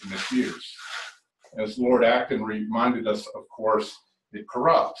subject to misuse. As Lord Acton reminded us, of course, it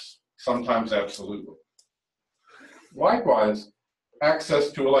corrupts, sometimes absolutely. Likewise,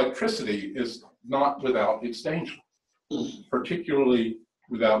 access to electricity is not without its danger, particularly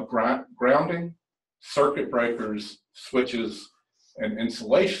without grounding, circuit breakers, switches, and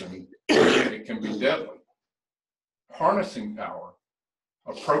insulation. It can be deadly. Harnessing power,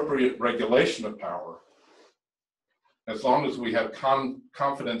 appropriate regulation of power, as long as we have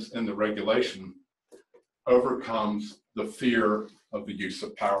confidence in the regulation, overcomes the fear of the use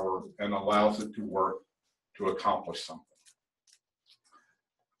of power and allows it to work to accomplish something.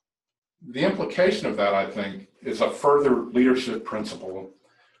 The implication of that, I think, is a further leadership principle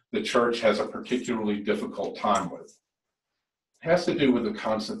the church has a particularly difficult time with. It has to do with the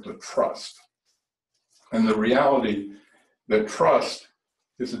concept of trust and the reality that trust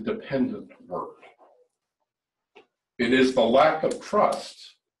is a dependent word. It is the lack of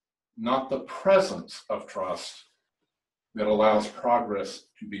trust, not the presence of trust, that allows progress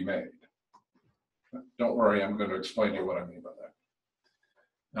to be made. Don't worry, I'm going to explain to you what I mean by that.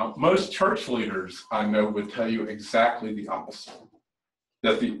 Now, most church leaders I know would tell you exactly the opposite,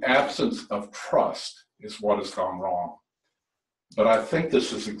 that the absence of trust is what has gone wrong. But I think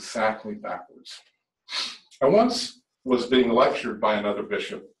this is exactly backwards. I once was being lectured by another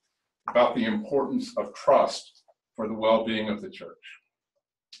bishop about the importance of trust for the well-being of the church.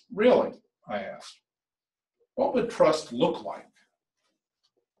 Really, I asked, what would trust look like?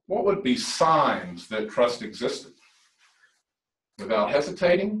 What would be signs that trust existed? Without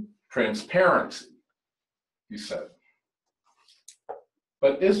hesitating, transparency, he said.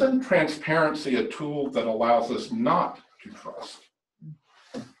 But isn't transparency a tool that allows us not to trust?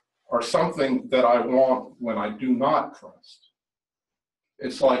 Or something that I want when I do not trust?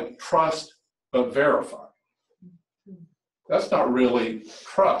 It's like trust but verify. That's not really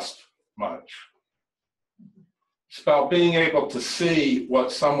trust much. It's about being able to see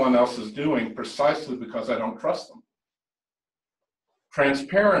what someone else is doing precisely because I don't trust them.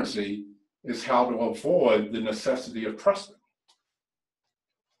 Transparency is how to avoid the necessity of trusting.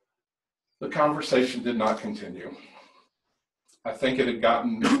 The conversation did not continue. I think it had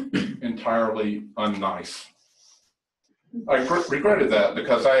gotten entirely unnice. I regretted that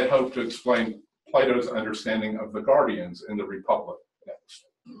because I had hoped to explain Plato's understanding of the guardians in the Republic text.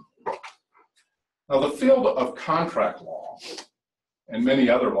 Now, the field of contract law, and many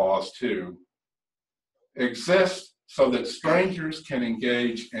other laws too, exists so that strangers can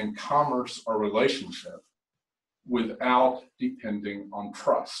engage in commerce or relationship without depending on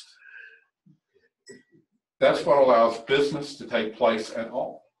trust. That's what allows business to take place at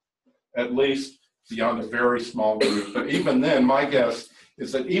all, at least beyond a very small group. But even then, my guess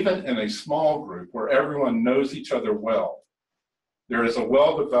is that even in a small group where everyone knows each other well, there is a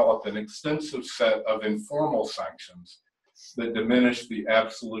well-developed and extensive set of informal sanctions that diminish the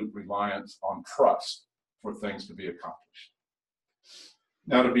absolute reliance on trust for things to be accomplished.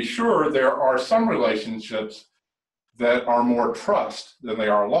 Now, to be sure, there are some relationships that are more trust than they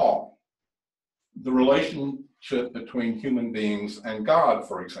are law. The relationship between human beings and God,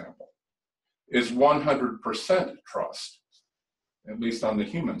 for example, is 100% trust, at least on the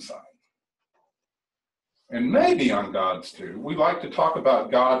human side. And maybe on God's too. We like to talk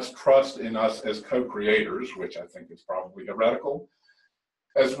about God's trust in us as co-creators, which I think is probably heretical,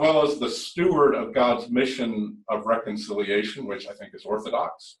 as well as the steward of God's mission of reconciliation, which I think is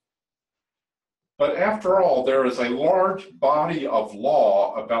orthodox. But after all, there is a large body of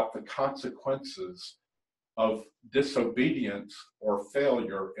law about the consequences of disobedience or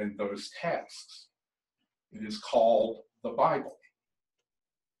failure in those tasks. It is called the Bible.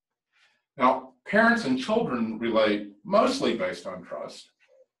 Now, Parents and children relate mostly based on trust.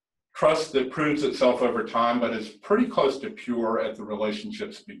 Trust that proves itself over time, but is pretty close to pure at the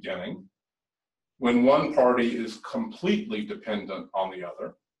relationship's beginning, when one party is completely dependent on the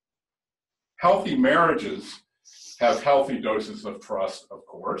other. Healthy marriages have healthy doses of trust, of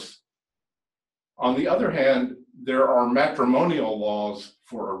course. On the other hand, there are matrimonial laws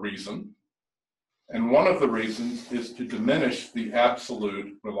for a reason, and one of the reasons is to diminish the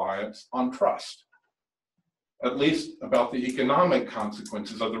absolute reliance on trust, at least about the economic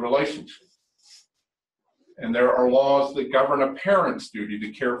consequences of the relationship. And there are laws that govern a parent's duty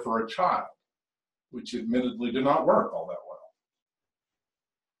to care for a child, which admittedly do not work all that well.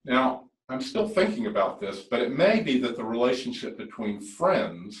 Now, I'm still thinking about this, but it may be that the relationship between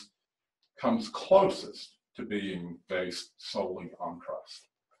friends comes closest to being based solely on trust.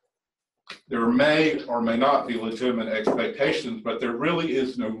 There may or may not be legitimate expectations, but there really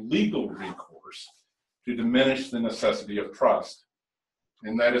is no legal recourse to diminish the necessity of trust.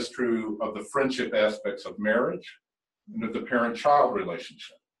 And that is true of the friendship aspects of marriage and of the parent-child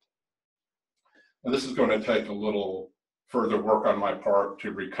relationship. Now, this is going to take a little further work on my part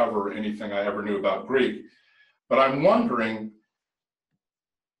to recover anything I ever knew about Greek, but I'm wondering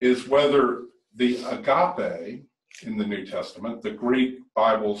is whether the agape in the New Testament, the Greek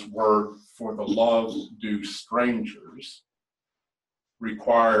Bible's word for the love due strangers,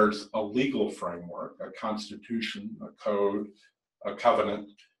 requires a legal framework, a constitution, a code, a covenant,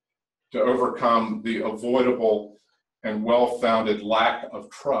 to overcome the avoidable and well-founded lack of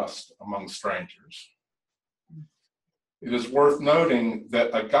trust among strangers. It is worth noting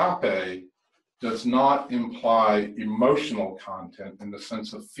that agape does not imply emotional content in the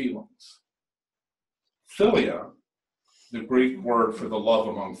sense of feelings. Philia, the Greek word for the love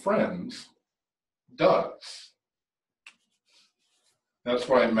among friends, does. That's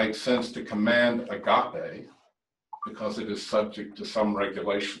why it makes sense to command agape, because it is subject to some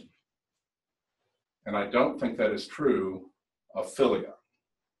regulation. And I don't think that is true of philia.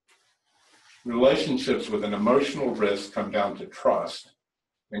 Relationships with an emotional risk come down to trust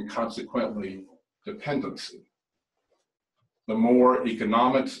and consequently dependency. The more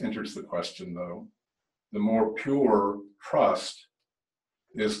economics enters the question, though, the more pure trust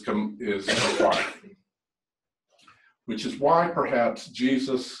is required. Which is why perhaps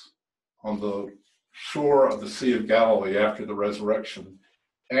Jesus, on the shore of the Sea of Galilee after the resurrection,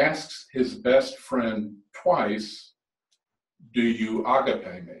 asks his best friend twice, "Do you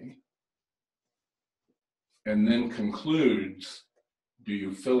agape me?" And then concludes, "Do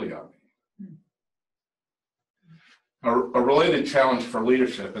you philia me?" A related challenge for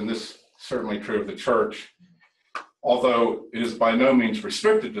leadership, and this is certainly true of the church, although it is by no means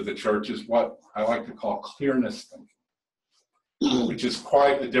restricted to the church, is what I like to call clearness thinking, which is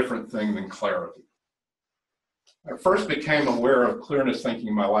quite a different thing than clarity. I first became aware of clearness thinking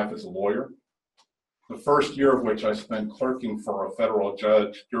in my life as a lawyer, the first year of which I spent clerking for a federal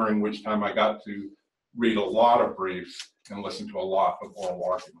judge, during which time I got to read a lot of briefs and listen to a lot of oral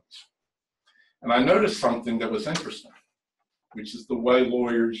arguments. And I noticed something that was interesting, which is the way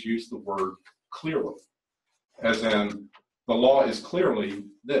lawyers use the word clearly, as in, the law is clearly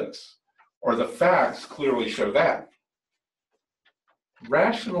this, or the facts clearly show that.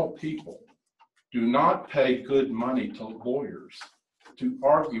 Rational people do not pay good money to lawyers to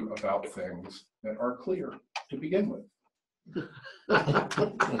argue about things that are clear to begin with.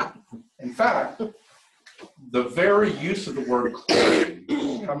 In fact, the very use of the word clearly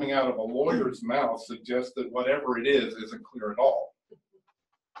coming out of a lawyer's mouth suggests that whatever it is isn't clear at all.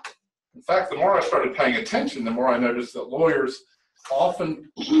 In fact, the more I started paying attention, the more I noticed that lawyers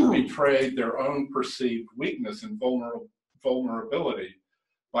often betrayed their own perceived weakness and vulnerability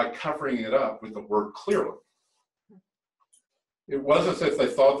by covering it up with the word clearly. It was as if they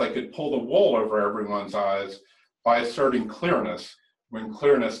thought they could pull the wool over everyone's eyes by asserting clearness when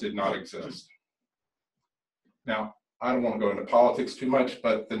clearness did not exist. Now, I don't want to go into politics too much,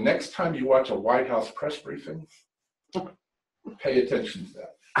 but the next time you watch a White House press briefing, pay attention to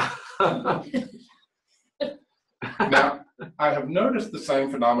that. Now, I have noticed the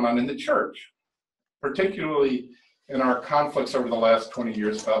same phenomenon in the church, particularly in our conflicts over the last 20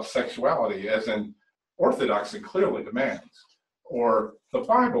 years about sexuality, as in orthodoxy clearly demands, or the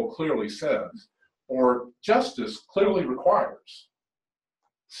Bible clearly says, or justice clearly requires.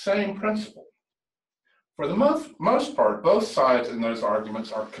 Same principle. For the most part, both sides in those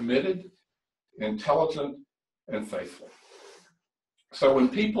arguments are committed, intelligent, and faithful. So when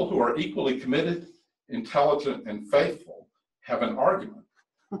people who are equally committed, intelligent, and faithful have an argument,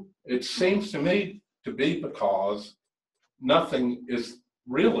 it seems to me to be because nothing is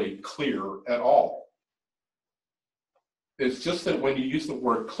really clear at all. It's just that when you use the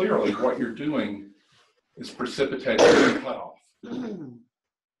word clearly, what you're doing is precipitating a cutoff.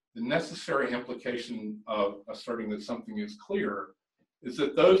 The necessary implication of asserting that something is clear is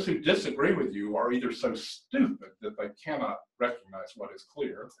that those who disagree with you are either so stupid that they cannot recognize what is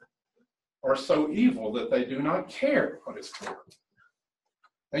clear, or so evil that they do not care what is clear.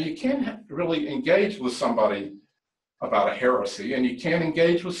 Now, you can't really engage with somebody about a heresy, and you can't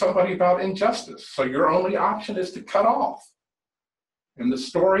engage with somebody about injustice. So your only option is to cut off. And the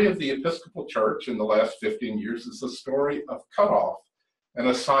story of the Episcopal Church in the last 15 years is the story of cutoff and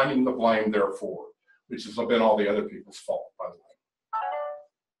assigning the blame therefore, which has been all the other people's fault, by the way.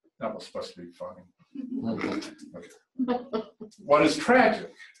 That was supposed to be funny. Okay. What is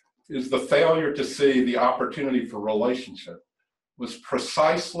tragic is the failure to see the opportunity for relationship was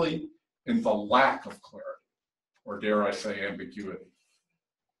precisely in the lack of clarity, or dare I say ambiguity.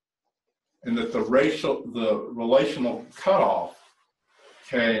 And that the relational cutoff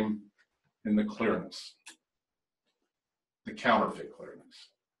came in the clearness, the counterfeit clearness.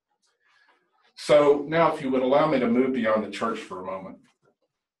 So now, if you would allow me to move beyond the church for a moment,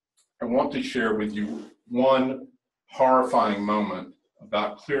 I want to share with you one horrifying moment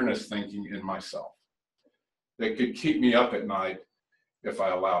about clearness thinking in myself that could keep me up at night if I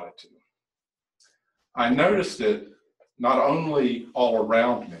allowed it to. I noticed it not only all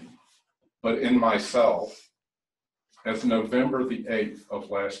around me, but in myself as November the 8th of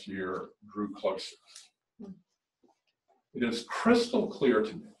last year drew closer. It is crystal clear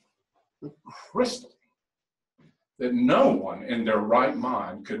to me, crystal, that no one in their right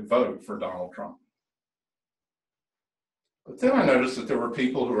mind could vote for Donald Trump. But then I noticed that there were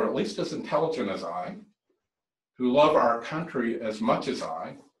people who are at least as intelligent as I, who love our country as much as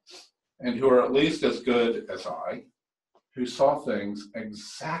I, and who are at least as good as I, who saw things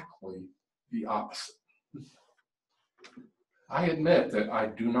exactly the opposite. I admit that I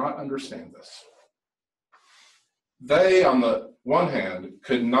do not understand this. They, on the one hand,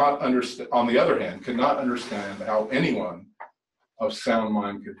 could not understand, on the other hand, could not understand how anyone of sound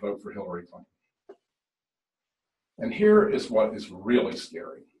mind could vote for Hillary Clinton. And here is what is really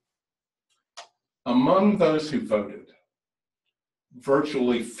scary. Among those who voted,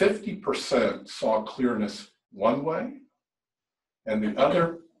 virtually 50% saw clearness one way, and the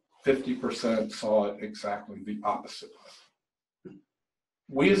other 50% saw it exactly the opposite way.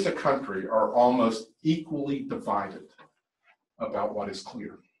 We as a country are almost equally divided about what is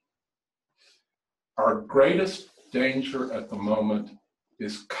clear. Our greatest danger at the moment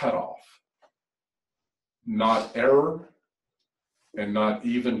is cutoff, not error, and not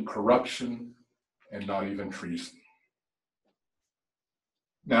even corruption, and not even treason.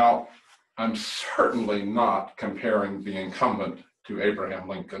 Now, I'm certainly not comparing the incumbent to Abraham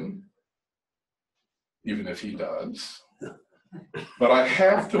Lincoln, even if he does. But I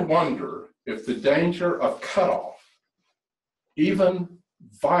have to wonder if the danger of cutoff, even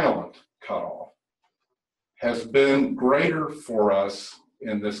violent cutoff, has been greater for us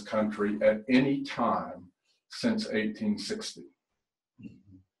in this country at any time since 1860.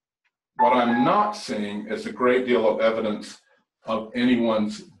 What I'm not seeing is a great deal of evidence of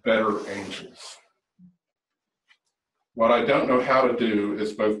anyone's better angels. What I don't know how to do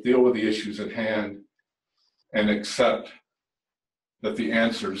is both deal with the issues at hand and accept that the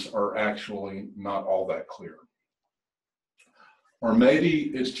answers are actually not all that clear. Or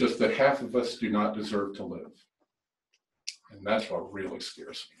maybe it's just that half of us do not deserve to live. And that's what really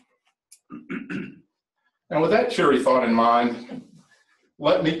scares me. And with that cheery thought in mind,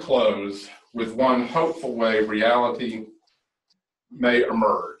 let me close with one hopeful way reality may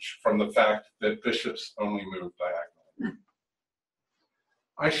emerge from the fact that bishops only move diagonally.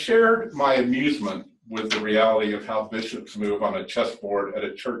 I shared my amusement with the reality of how bishops move on a chessboard at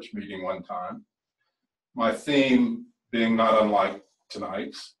a church meeting one time. My theme being not unlike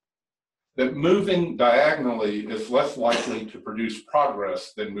tonight's, that moving diagonally is less likely to produce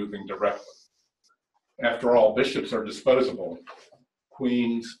progress than moving directly. After all, bishops are disposable,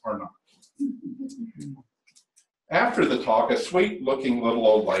 queens are not. After the talk, a sweet-looking little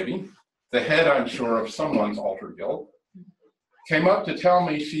old lady, the head, I'm sure, of someone's altar guild, came up to tell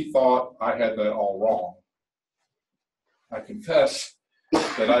me she thought I had that all wrong. I confess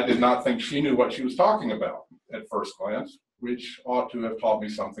that I did not think she knew what she was talking about at first glance, which ought to have taught me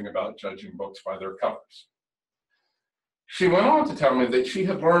something about judging books by their covers. She went on to tell me that she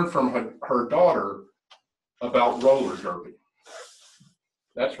had learned from her daughter about roller derby.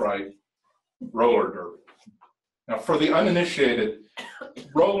 That's right, roller derby. Now, for the uninitiated,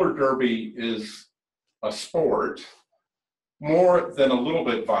 roller derby is a sport more than a little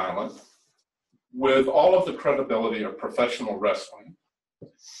bit violent, with all of the credibility of professional wrestling,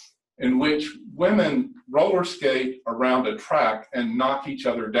 in which women roller skate around a track and knock each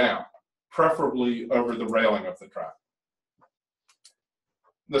other down, preferably over the railing of the track.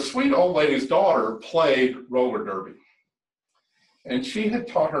 The sweet old lady's daughter played roller derby, and she had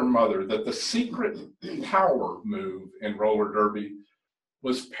taught her mother that the secret power move in roller derby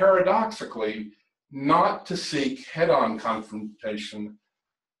was paradoxically not to seek head-on confrontation,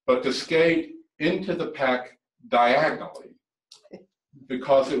 but to skate into the pack diagonally,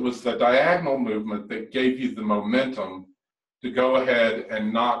 because it was the diagonal movement that gave you the momentum to go ahead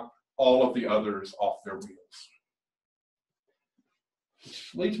and knock all of the others off their wheels.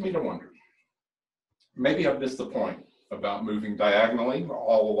 Which leads me to wonder, maybe I've missed the point about moving diagonally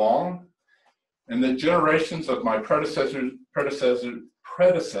all along, and that generations of my predecessors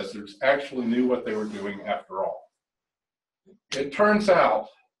actually knew what they were doing after all. It turns out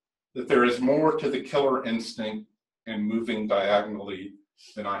that there is more to the killer instinct in moving diagonally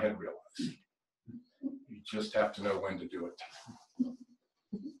than I had realized. You just have to know when to do it.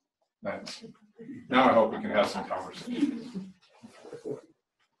 Now I hope we can have some conversation.